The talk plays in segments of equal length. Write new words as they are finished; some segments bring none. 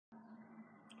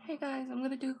Hey guys, I'm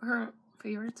gonna do current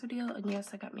favorites video, and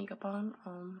yes, I got makeup on.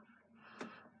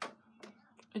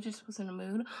 I just was in a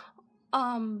mood.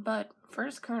 But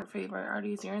first current favorite are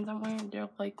these earrings I'm wearing. They're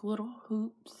like little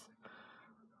hoops,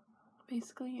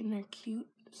 basically, and they're cute.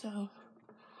 So,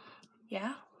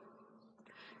 yeah.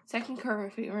 Second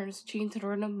current favorite is Chained to the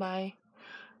Rhythm by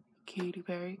Katy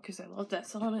Perry, because I love that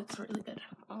song. It's really good.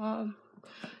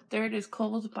 Third is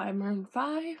Cold by Maroon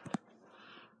 5.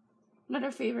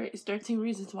 Another favorite is 13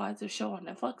 Reasons Why. It's a show on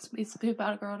Netflix, basically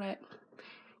about a girl that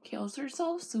kills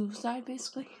herself, suicide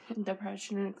basically, and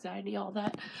depression and anxiety, all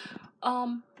that.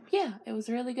 Yeah, it was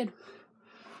really good.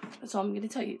 That's all I'm gonna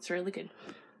tell you. It's really good.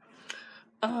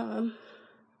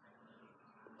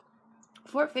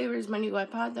 Fourth favorite is my new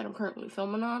iPod that I'm currently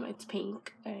filming on. It's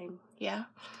pink, and yeah.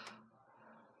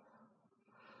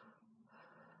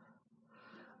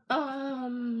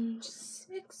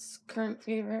 Sixth current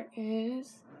favorite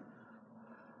is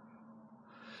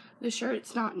the shirt.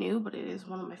 It's not new, but it is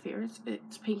one of my favorites.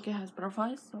 It's pink and has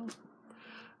butterflies, so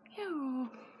yeah.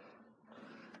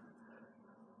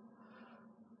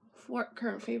 Fourth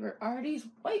current favorite are these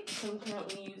wipes I'm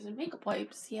currently using. Makeup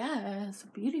wipes. Yes, a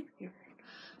beauty favorite.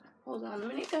 Hold on a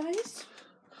minute, guys,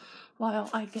 while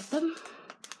I get them.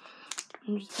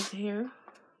 And just put the hair.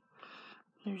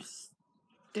 There's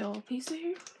still a piece of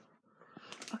hair.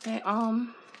 Okay,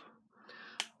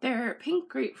 they're pink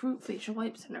grapefruit facial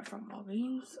wipes, and they're from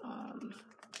Walgreens.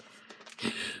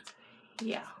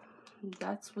 Yeah,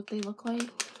 that's what they look like.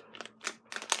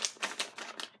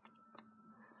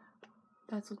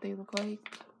 That's what they look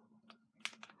like.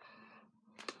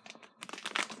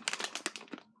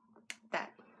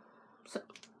 That. So,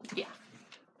 yeah.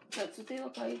 That's what they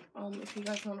look like, if you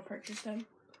guys want to purchase them.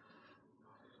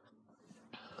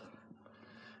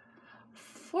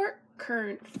 For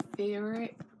current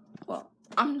favorite, well,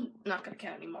 I'm not going to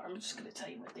count anymore. I'm just going to tell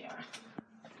you what they are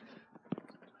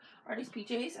these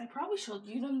PJs. I probably showed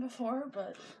you them before,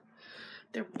 but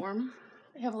they're warm.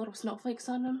 They have little snowflakes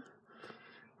on them.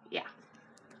 Yeah,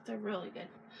 they're really good.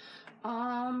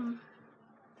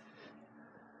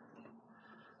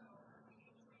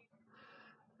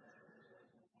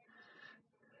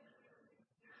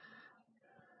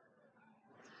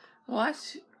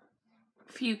 Last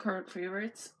few current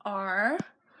favorites are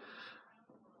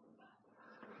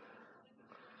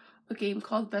a game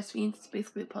called Best Fiends. It's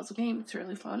basically a puzzle game. It's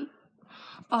really fun.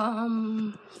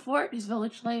 Fourth is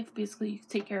Village Life. Basically, you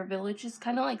take care of villages,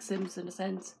 kind of like Sims in a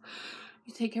sense.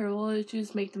 You take care of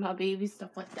villages, make them have babies,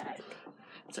 stuff like that.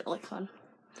 It's really fun.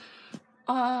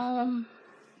 And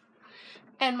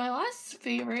my last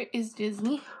favorite is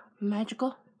Disney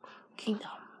Magical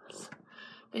Kingdoms.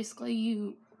 Basically,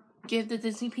 you give the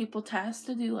Disney people tasks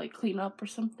to do, like clean up or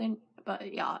something.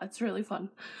 But yeah, it's really fun.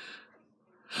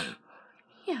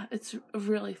 Yeah, it's a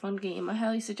really fun game. I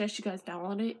highly suggest you guys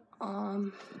download it.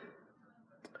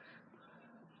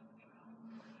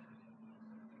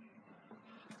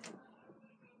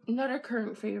 Another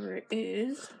current favorite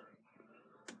is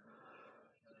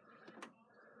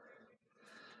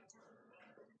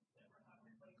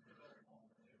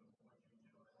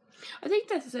I think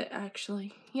that's it,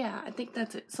 actually. Yeah, I think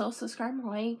that's it. So subscribe and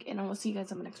like, and I will see you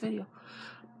guys on the next video.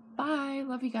 Bye.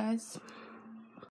 Love you guys.